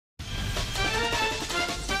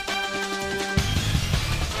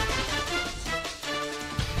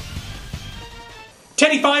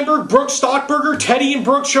Teddy Feinberg, Brook Stockburger, Teddy and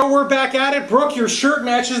Brook show, we're back at it. Brook, your shirt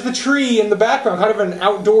matches the tree in the background, kind of an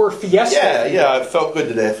outdoor fiesta. Yeah, it felt good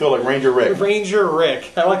today. I feel like Ranger Rick. Ranger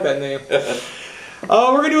Rick. I like that name.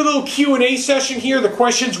 We're going to do a little Q&A session here. The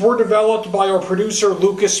questions were developed by our producer,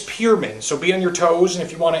 Lucas Pierman. So be on your toes, and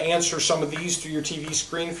if you want to answer some of these through your TV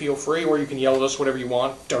screen, feel free, or you can yell at us, whatever you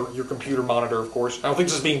want, or your computer monitor, of course. I don't think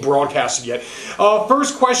this is being broadcasted yet.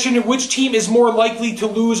 First question, which team is more likely to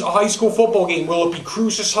lose a high school football game? Will it be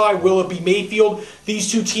Cruces High? Will it be Mayfield?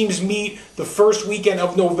 These two teams meet the first weekend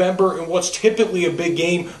of November in what's typically a big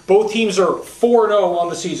game. Both teams are 4-0 on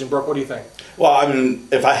the season. Brooke, what do you think? Well, I mean,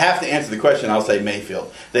 if I have to answer the question, I'll say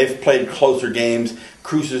Mayfield. They've played closer games.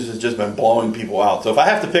 Cruces has just been blowing people out. So if I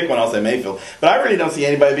have to pick one, I'll say Mayfield. But I really don't see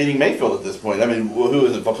anybody beating Mayfield at this point. I mean, who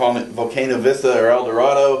is it? Volcano Vista or El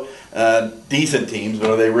Dorado? Decent teams,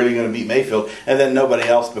 but are they really going to beat Mayfield? And then nobody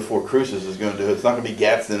else before Cruces is going to do it. It's not going to be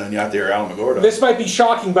Gadsden and out there or Alamogordo. This might be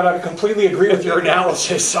shocking, but I completely agree with your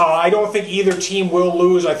analysis. I don't think either team will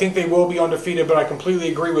lose. I think they will be undefeated, but I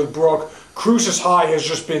completely agree with Brook. Cruces High has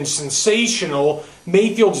just been sensational.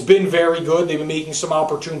 Mayfield's been very good. They've been making some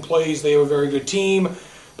opportune plays. They have a very good team.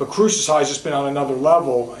 But Cruces High has just been on another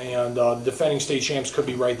level, and the defending state champs could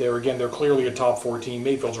be right there. Again, they're clearly a top 4 team.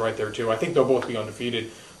 Mayfield's right there, too. I think they'll both be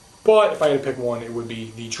undefeated. But if I had to pick one, it would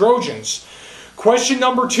be the Trojans. Question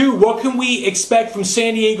number 2, what can we expect from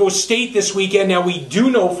San Diego State this weekend? Now, we do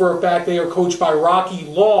know for a fact they are coached by Rocky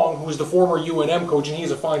Long, who is the former UNM coach, and he's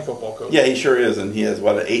a fine football coach. Yeah, he sure is, and he has,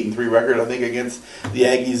 what, an 8-3 record, I think, against the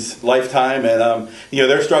Aggies' lifetime. And,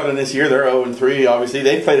 they're struggling this year. They're 0-3, obviously.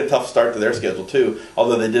 They played a tough start to their schedule, too,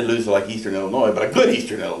 although they did lose to, like, Eastern Illinois, but a good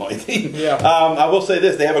Eastern Illinois team. Yeah. I will say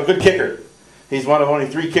this, they have a good kicker. He's one of only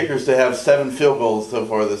 3 kickers to have 7 field goals so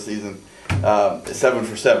far this season. 7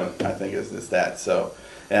 for 7, I think, is the stat. So,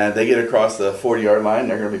 and they get across the 40-yard line,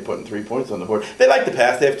 they're going to be putting 3 points on the board. They like to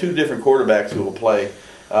pass. They have 2 different quarterbacks who will play.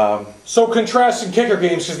 So contrasting kicker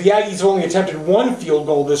games, because the Aggies only attempted 1 field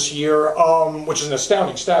goal this year, which is an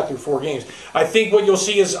astounding stat through 4 games. I think what you'll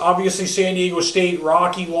see is obviously San Diego State.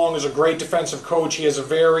 Rocky Long is a great defensive coach. He has a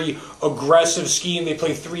very aggressive scheme. They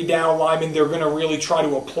play 3 down linemen. They're going to really try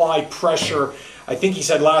to apply pressure. I think he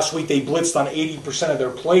said last week they blitzed on 80% of their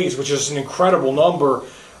plays, which is an incredible number.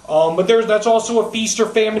 But that's also a feast or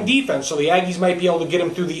famine defense, so the Aggies might be able to get them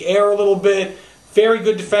through the air a little bit. Very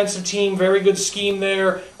good defensive team, very good scheme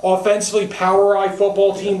there. Offensively, power eye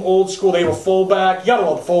football team, old school. They have a fullback. You gotta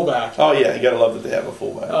love the fullback. Oh yeah, you gotta love that they have a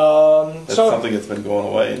fullback. That's something that's been going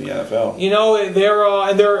away in the NFL. You know,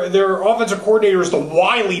 their offensive coordinator is the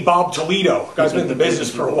wily Bob Toledo. The guy's been in the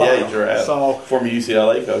business for a while. Yeah, he sure has. So, former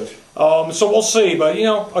UCLA coach. So we'll see, but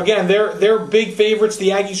again, they're big favorites. The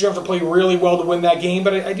Aggies have to play really well to win that game,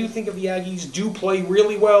 but I do think if the Aggies do play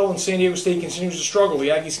really well and San Diego State continues to struggle, the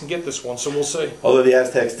Aggies can get this one, so we'll see. Although the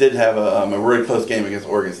Aztecs did have a really close game against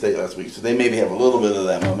Oregon State last week, so they maybe have a little bit of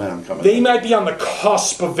that momentum coming. They might be on the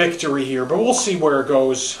cusp of victory here, but we'll see where it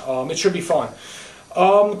goes. It should be fun.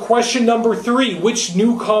 Question number 3, which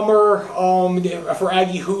newcomer for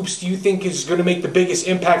Aggie Hoops do you think is going to make the biggest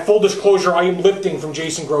impact? Full disclosure, I am lifting from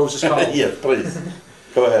Jason Groves' column. Yes, please.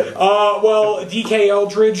 Go ahead. Well, D.K.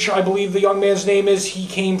 Eldridge, I believe the young man's name is. He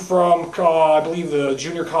came from, I believe, the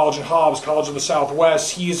junior college in Hobbs, College of the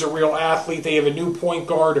Southwest. He is a real athlete. They have a new point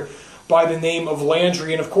guard by the name of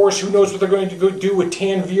Landry. And, of course, who knows what they're going to do with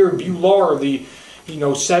Tanvir Bular, the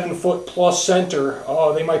 7-foot-plus center.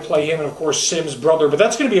 They might play him and, of course, Sims' brother. But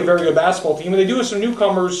that's going to be a very good basketball team. And they do have some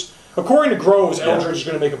newcomers. According to Groves, Eldridge is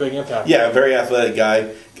going to make a big impact. Yeah, a very athletic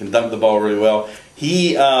guy. Can dunk the ball really well.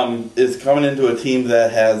 He is coming into a team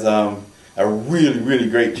that has a really, really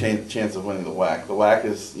great chance of winning the WAC. The WAC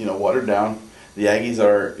is, watered down. The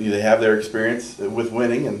Aggies they have their experience with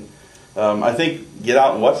winning, and I think get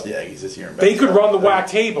out and watch the Aggies this year. They could run the WAC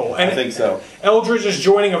table. And I think so. Eldridge is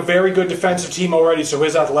joining a very good defensive team already, so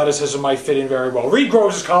his athleticism might fit in very well. Read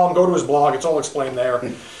Groves' column, go to his blog, it's all explained there.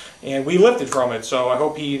 And we lifted from it, so I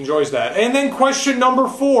hope he enjoys that. And then question number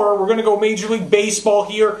 4, we're going to go Major League Baseball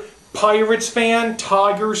here. Pirates fan,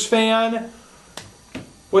 Tigers fan.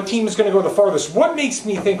 What team is going to go the farthest? What makes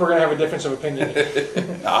me think we're going to have a difference of opinion?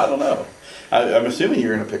 I don't know. I'm assuming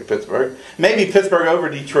you're going to pick Pittsburgh. Maybe Pittsburgh over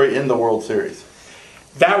Detroit in the World Series.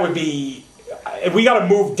 That would be... We got to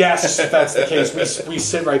move desks if that's the case. We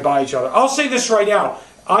sit right by each other. I'll say this right now.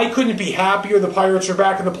 I couldn't be happier the Pirates are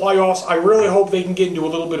back in the playoffs. I really hope they can get into a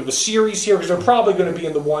little bit of a series here because they're probably going to be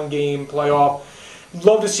in the 1-game playoff.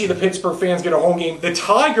 Love to see the Pittsburgh fans get a home game. The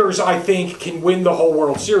Tigers, I think, can win the whole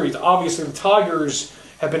World Series. Obviously, the Tigers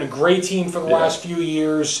have been a great team for the last few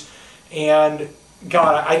years, and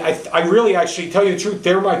God, I really actually, tell you the truth,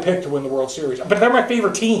 they're my pick to win the World Series. But they're my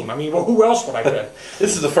favorite team. I mean, well, who else would I pick?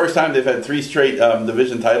 This is the first time they've had 3 straight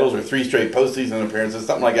division titles or 3 straight postseason appearances,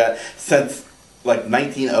 something like that, since like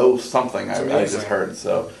 1900 something. I just heard.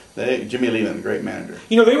 So Jimmy Lehman, great manager.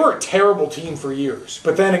 You know, they were a terrible team for years,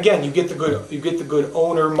 but then again, you get the good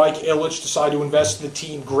owner, Mike Ilitch, decide to invest in the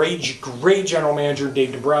team. Great general manager,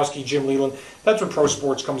 Dave Dombrowski, Jim Leyland. That's what pro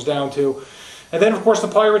sports comes down to. And then, of course, the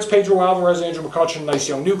Pirates, Pedro Alvarez, Andrew McCutchen, nice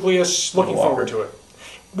young nucleus. Looking forward to it.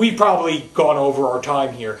 We've probably gone over our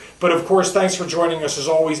time here. But, of course, thanks for joining us, as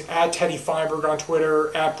always, at Teddy Feinberg on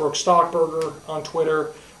Twitter, at Brook Stockburger on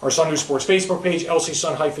Twitter, our Sun News Sports Facebook page,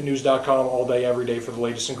 lcsun-news.com, all day, every day for the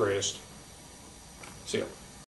latest and greatest. See ya.